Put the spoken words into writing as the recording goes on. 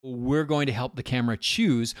We're going to help the camera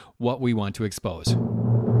choose what we want to expose.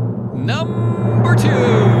 Number 2.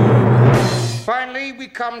 Finally, we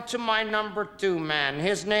come to my number 2 man.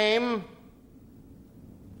 His name,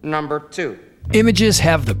 number 2. Images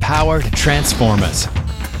have the power to transform us.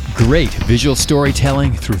 Great visual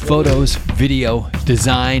storytelling through photos, video,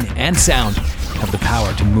 design, and sound have the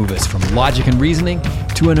power to move us from logic and reasoning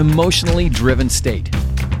to an emotionally driven state.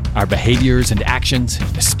 Our behaviors and actions,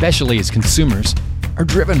 especially as consumers, are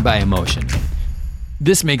driven by emotion.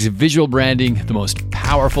 This makes visual branding the most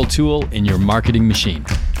powerful tool in your marketing machine.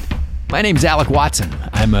 My name's Alec Watson.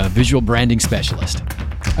 I'm a visual branding specialist.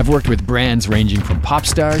 I've worked with brands ranging from pop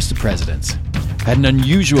stars to presidents. I've had an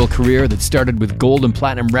unusual career that started with gold and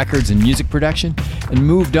platinum records in music production and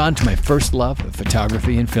moved on to my first love of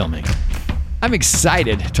photography and filming. I'm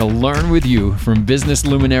excited to learn with you from business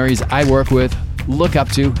luminaries I work with, look up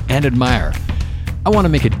to, and admire. I want to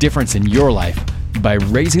make a difference in your life by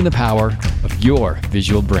raising the power of your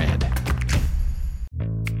visual brand.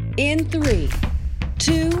 In 3,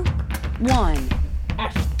 2, 1.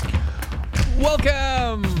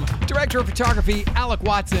 Welcome, Director of Photography Alec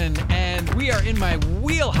Watson, and we are in my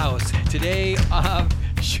wheelhouse today of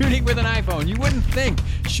shooting with an iPhone. You wouldn't think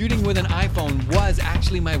shooting with an iPhone was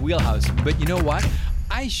actually my wheelhouse, but you know what?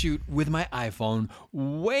 I shoot with my iPhone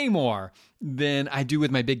way more than I do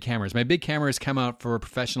with my big cameras. My big cameras come out for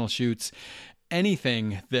professional shoots.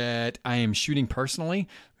 Anything that I am shooting personally,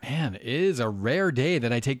 man, it is a rare day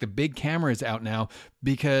that I take the big cameras out now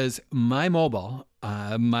because my mobile,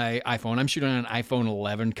 my iPhone, I'm shooting on an iPhone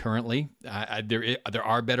 11 currently. There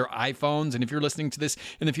are better iPhones, and if you're listening to this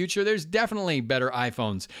in the future, there's definitely better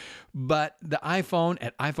iPhones. But the iPhone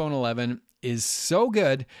at iPhone 11 is so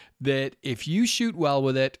good that if you shoot well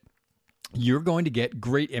with it, you're going to get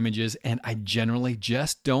great images, and I generally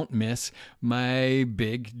just don't miss my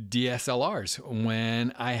big DSLRs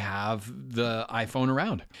when I have the iPhone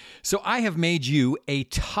around. So I have made you a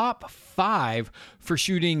top 5 for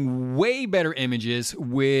shooting way better images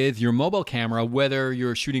with your mobile camera, whether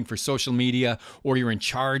you're shooting for social media or you're in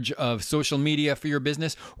charge of social media for your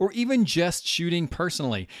business, or even just shooting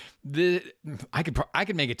personally. I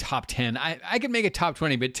could make a top 10. I could make a top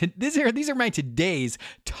 20, but these are my today's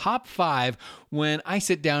top 5 when I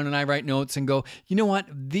sit down and I write notes and go, you know what?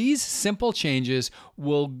 These simple changes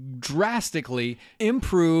will drastically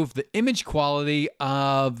improve the image quality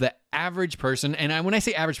of the average person. And when I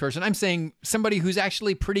say average person, I'm saying somebody who's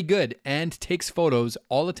actually pretty good and takes photos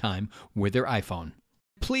all the time with their iPhone.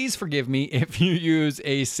 Please forgive me if you use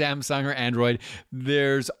a Samsung or Android.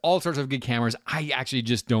 There's all sorts of good cameras. I actually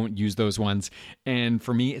just don't use those ones. And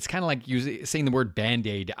for me, it's kind of like saying the word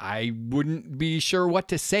Band-Aid. I wouldn't be sure what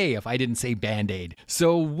to say if I didn't say Band-Aid.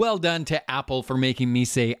 So well done to Apple for making me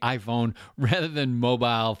say iPhone rather than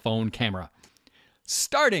mobile phone camera.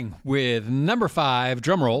 Starting with number 5,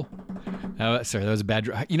 drum roll. Oh, sorry, that was a bad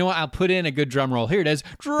drum. You know what? I'll put in a good drum roll. Here it is.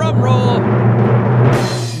 Drum roll.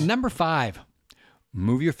 Number 5.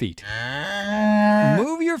 Move your feet.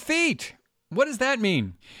 Move your feet. What does that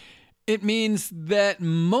mean? It means that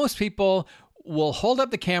most people will hold up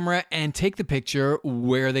the camera and take the picture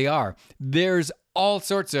where they are. There's all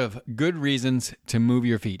sorts of good reasons to move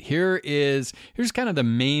your feet. Here's kind of the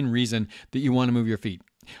main reason that you want to move your feet.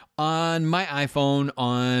 On my iPhone,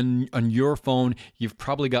 on your phone, you've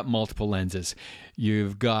probably got multiple lenses.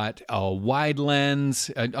 You've got a wide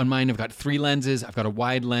lens. On mine, I've got 3 lenses. I've got a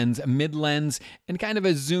wide lens, a mid lens, and kind of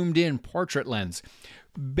a zoomed in portrait lens.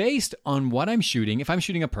 Based on what I'm shooting, if I'm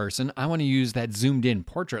shooting a person, I want to use that zoomed in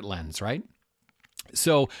portrait lens, right?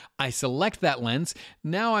 So I select that lens.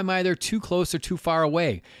 Now I'm either too close or too far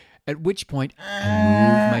away. At which point,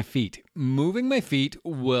 I move my feet. Moving my feet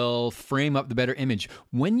will frame up the better image.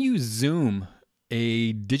 When you zoom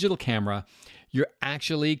a digital camera, you're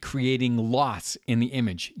actually creating loss in the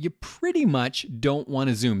image. You pretty much don't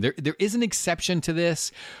want to zoom. There is an exception to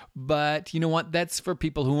this, but you know what? That's for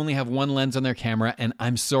people who only have one lens on their camera, and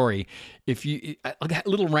I'm sorry. I'll get a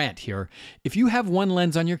little rant here. If you have one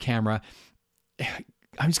lens on your camera,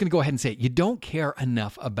 I'm just going to go ahead and say it. You don't care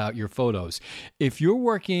enough about your photos. If you're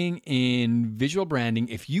working in visual branding,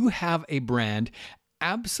 if you have a brand,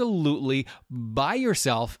 absolutely buy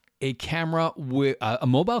yourself a camera with a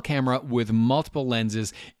mobile camera with multiple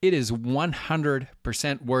lenses. It is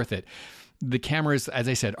 100% worth it. The cameras, as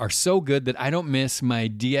I said, are so good that I don't miss my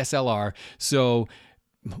DSLR. So,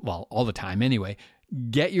 well, all the time anyway.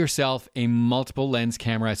 Get yourself a multiple lens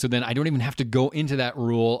camera so then I don't even have to go into that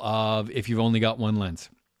rule of if you've only got one lens.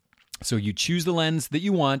 So you choose the lens that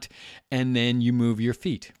you want and then you move your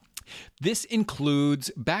feet. This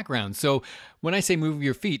includes background. So when I say move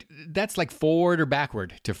your feet, that's like forward or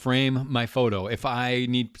backward to frame my photo. If I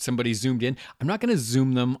need somebody zoomed in, I'm not going to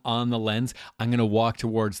zoom them on the lens. I'm going to walk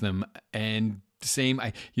towards them. And same,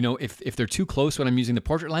 if they're too close when I'm using the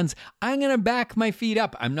portrait lens, I'm going to back my feet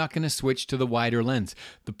up. I'm not going to switch to the wider lens.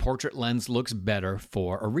 The portrait lens looks better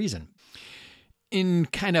for a reason. In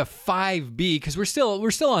kind of 5B, because we're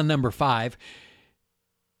still on number 5,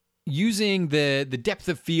 using the depth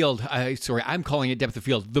of field, I'm calling it depth of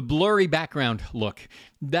field, the blurry background look,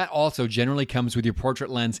 that also generally comes with your portrait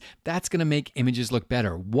lens. That's going to make images look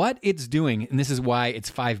better. What it's doing, and this is why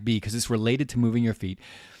it's 5B, because it's related to moving your feet.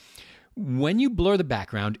 When you blur the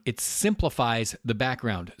background, it simplifies the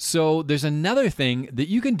background. So there's another thing that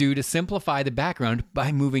you can do to simplify the background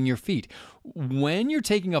by moving your feet. When you're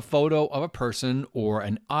taking a photo of a person or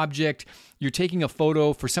an object, you're taking a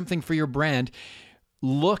photo for something for your brand,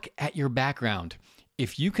 look at your background.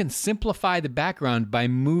 If you can simplify the background by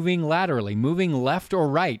moving laterally, moving left or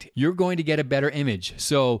right, you're going to get a better image.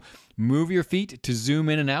 So move your feet to zoom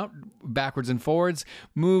in and out, backwards and forwards.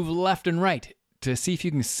 Move left and right to see if you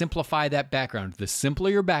can simplify that background. The simpler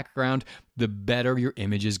your background, the better your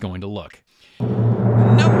image is going to look.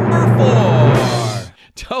 Number 4,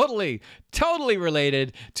 totally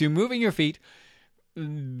related to moving your feet.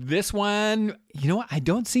 This one, I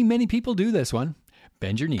don't see many people do this one.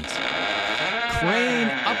 Bend your knees. Crane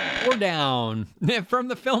up or down. From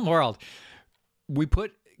the film world, we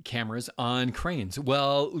put cameras on cranes.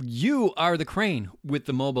 Well, you are the crane with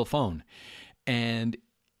the mobile phone. And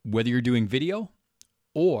whether you're doing video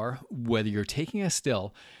or whether you're taking a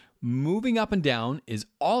still, moving up and down is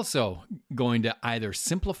also going to either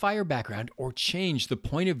simplify your background or change the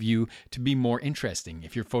point of view to be more interesting.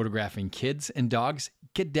 If you're photographing kids and dogs,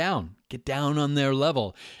 get down on their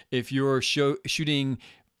level. If you're shooting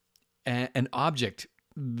an object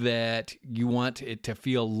that you want it to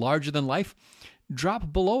feel larger than life,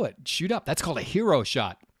 drop below it, shoot up. That's called a hero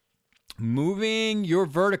shot. Moving your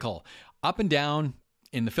vertical up and down,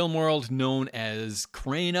 in the film world known as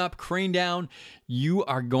crane up, crane down, you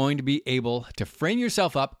are going to be able to frame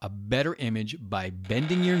yourself up a better image by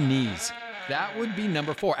bending your knees. That would be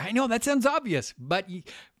number 4. I know that sounds obvious, but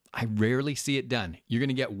I rarely see it done. You're going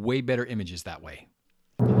to get way better images that way.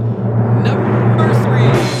 Number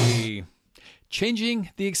 3, changing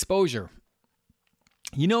the exposure.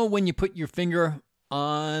 When you put your finger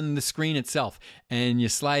on the screen itself and you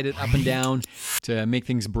slide it up and down to make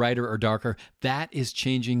things brighter or darker, that is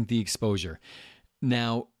changing the exposure.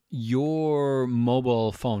 Now, your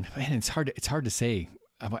mobile phone, man, it's hard to say,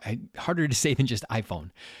 harder to say than just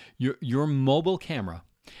iPhone. Your mobile camera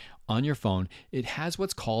on your phone, it has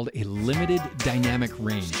what's called a limited dynamic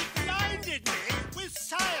range. Blinded me with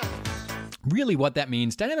silence. Really what that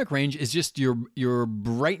means, dynamic range is just your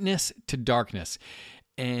brightness to darkness.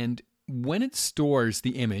 And when it stores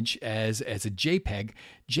the image as a JPEG,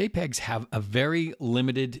 JPEGs have a very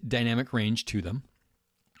limited dynamic range to them,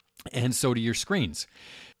 and so do your screens.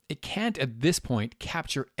 It can't, at this point,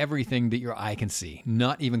 capture everything that your eye can see,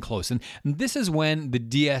 not even close. And this is when the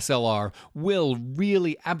DSLR will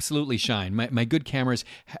really absolutely shine. My good cameras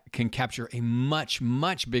can capture a much,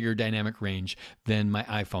 much bigger dynamic range than my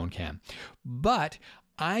iPhone can. But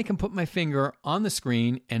I can put my finger on the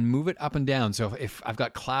screen and move it up and down. So if I've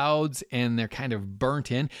got clouds and they're kind of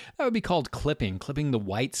burnt in, that would be called clipping the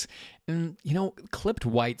whites. And, clipped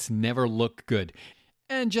whites never look good.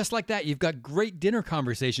 And just like that, you've got great dinner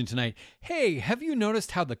conversation tonight. Hey, have you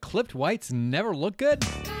noticed how the clipped whites never look good?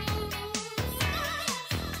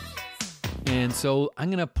 And so I'm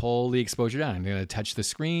going to pull the exposure down. I'm going to touch the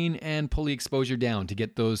screen and pull the exposure down to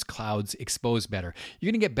get those clouds exposed better.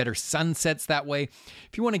 You're going to get better sunsets that way.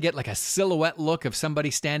 If you want to get like a silhouette look of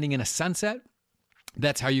somebody standing in a sunset,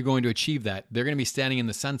 that's how you're going to achieve that. They're going to be standing in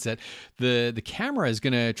the sunset. The camera is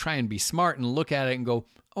going to try and be smart and look at it and go,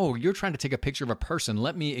 oh, you're trying to take a picture of a person.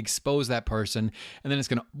 Let me expose that person. And then it's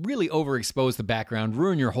going to really overexpose the background,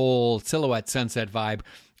 ruin your whole silhouette sunset vibe.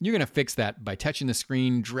 You're going to fix that by touching the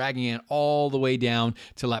screen, dragging it all the way down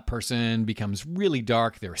till that person becomes really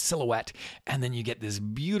dark. They're a silhouette. And then you get this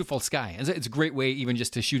beautiful sky. And it's a great way even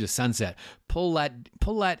just to shoot a sunset. Pull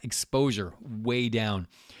that exposure way down.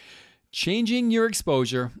 Changing your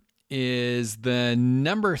exposure is the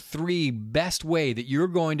number 3 best way that you're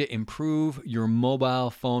going to improve your mobile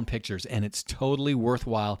phone pictures. And it's totally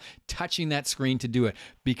worthwhile touching that screen to do it,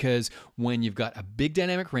 because when you've got a big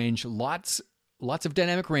dynamic range, lots of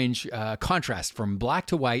dynamic range, contrast from black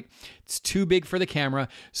to white, it's too big for the camera.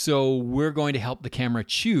 So we're going to help the camera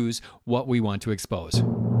choose what we want to expose.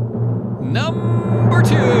 Number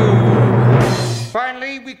 2.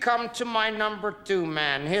 Finally, we come to my number 2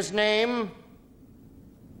 man. His name,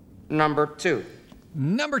 number 2.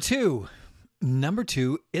 Number 2. Number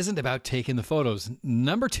 2 isn't about taking the photos.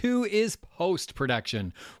 Number 2 is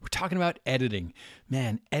post-production. We're talking about editing.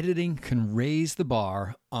 Man, editing can raise the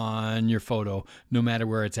bar on your photo no matter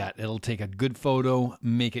where it's at. It'll take a good photo,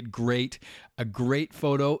 make it great. A great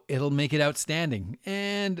photo, it'll make it outstanding.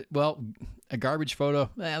 And, well, a garbage photo,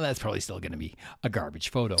 that's probably still going to be a garbage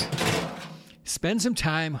photo. Spend some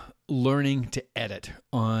time learning to edit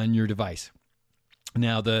on your device.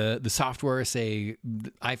 Now, the software, say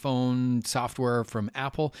the iPhone software from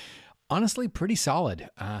Apple, honestly, pretty solid.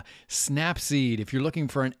 Snapseed, if you're looking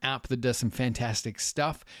for an app that does some fantastic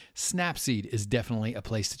stuff, Snapseed is definitely a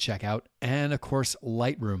place to check out. And of course,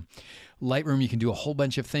 Lightroom. Lightroom, you can do a whole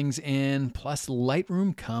bunch of things in, plus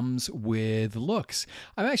Lightroom comes with looks.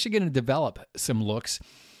 I'm actually going to develop some looks.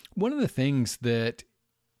 One of the things that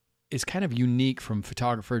is kind of unique from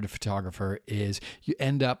photographer to photographer is you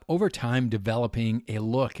end up over time developing a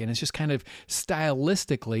look, and it's just kind of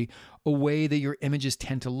stylistically a way that your images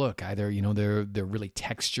tend to look. Either, they're really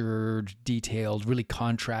textured, detailed, really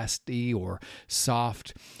contrasty, or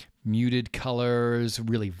soft, muted colors,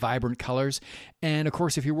 really vibrant colors. And of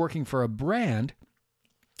course, if you're working for a brand,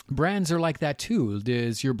 brands are like that too.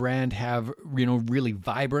 Does your brand have, really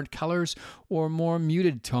vibrant colors or more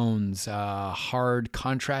muted tones, hard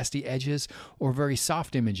contrasty edges, or very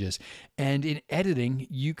soft images? And in editing,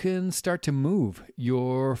 you can start to move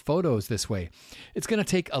your photos this way. It's going to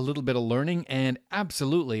take a little bit of learning, and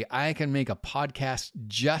absolutely, I can make a podcast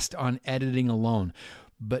just on editing alone.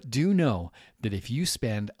 But do know that if you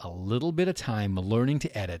spend a little bit of time learning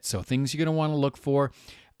to edit, so things you're going to want to look for,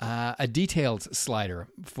 a details slider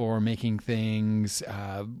for making things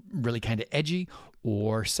really kind of edgy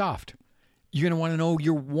or soft. You're going to want to know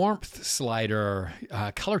your warmth slider,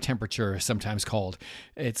 color temperature, sometimes called.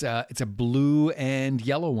 It's a blue and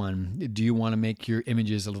yellow one. Do you want to make your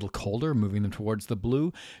images a little colder, moving them towards the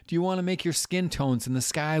blue? Do you want to make your skin tones in the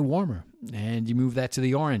sky warmer? And you move that to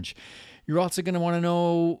the orange. You're also going to want to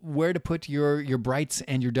know where to put your brights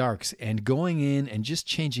and your darks, and going in and just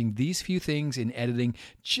changing these few things in editing.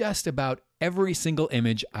 Just about every single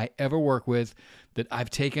image I ever work with that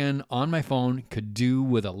I've taken on my phone could do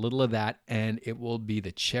with a little of that, and it will be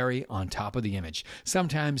the cherry on top of the image.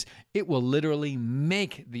 Sometimes it will literally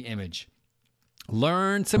make the image.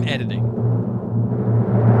 Learn some editing.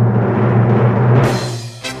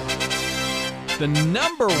 The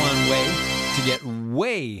number one way to get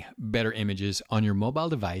way better images on your mobile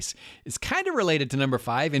device is kind of related to number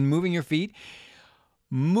 5 in moving your feet.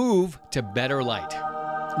 Move to better light.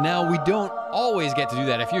 Now, we don't always get to do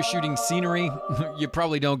that. If you're shooting scenery, you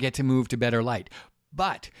probably don't get to move to better light.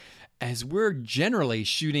 But as we're generally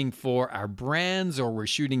shooting for our brands, or we're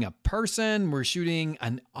shooting a person, we're shooting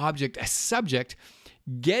an object, a subject,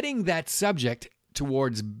 getting that subject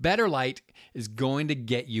towards better light is going to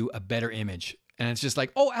get you a better image. And it's just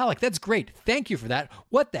like, oh, Alec, that's great. Thank you for that.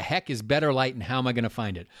 What the heck is better light, and how am I going to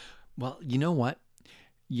find it? Well, you know what?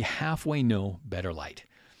 You halfway know better light.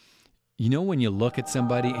 You know when you look at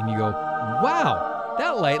somebody and you go, wow,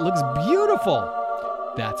 that light looks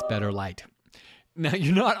beautiful. That's better light. Now,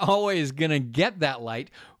 you're not always going to get that light,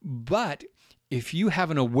 but if you have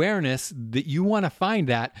an awareness that you want to find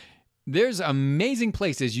that, there's amazing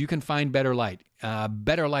places you can find better light.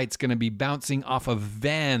 Better light's going to be bouncing off of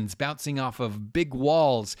vans, bouncing off of big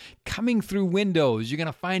walls, coming through windows. You're going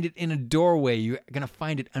to find it in a doorway. You're going to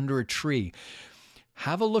find it under a tree.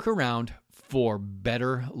 Have a look around for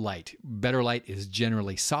better light. Better light is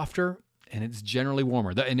generally softer, and it's generally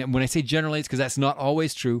warmer. And when I say generally, it's because that's not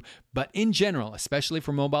always true. But in general, especially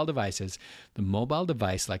for mobile devices, the mobile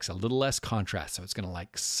device likes a little less contrast. So it's going to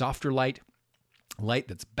like softer light. Light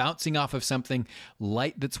that's bouncing off of something,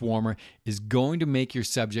 light that's warmer, is going to make your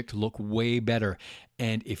subject look way better.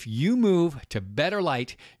 And if you move to better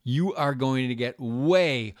light, you are going to get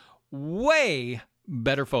way, way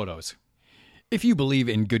better photos. If you believe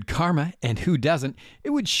in good karma, and who doesn't, it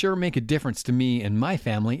would sure make a difference to me and my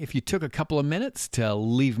family if you took a couple of minutes to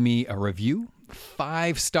leave me a review,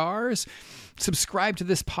 5 stars, subscribe to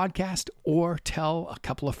this podcast, or tell a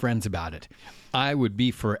couple of friends about it. I would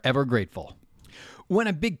be forever grateful. When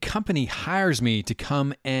a big company hires me to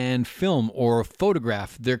come and film or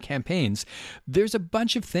photograph their campaigns, there's a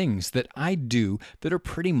bunch of things that I do that are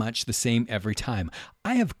pretty much the same every time.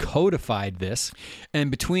 I have codified this, and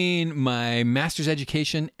between my master's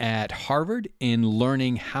education at Harvard in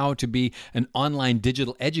learning how to be an online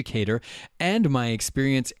digital educator and my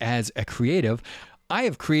experience as a creative, I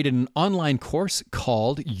have created an online course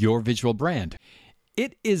called Your Visual Brand.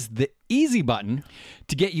 It is the easy button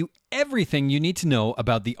to get you everything you need to know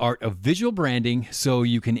about the art of visual branding so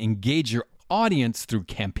you can engage your audience through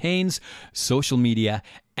campaigns, social media,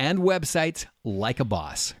 and websites like a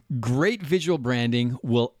boss. Great visual branding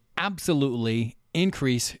will absolutely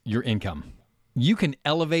increase your income. You can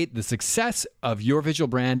elevate the success of your visual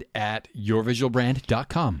brand at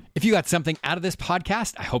yourvisualbrand.com. If you got something out of this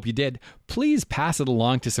podcast, I hope you did, please pass it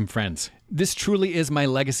along to some friends. This truly is my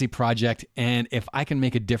legacy project, and if I can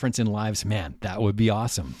make a difference in lives, man, that would be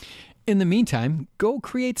awesome. In the meantime, go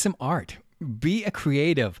create some art. Be a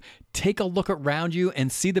creative. Take a look around you and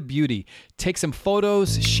see the beauty. Take some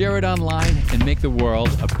photos, share it online, and make the world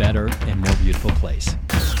a better and more beautiful place.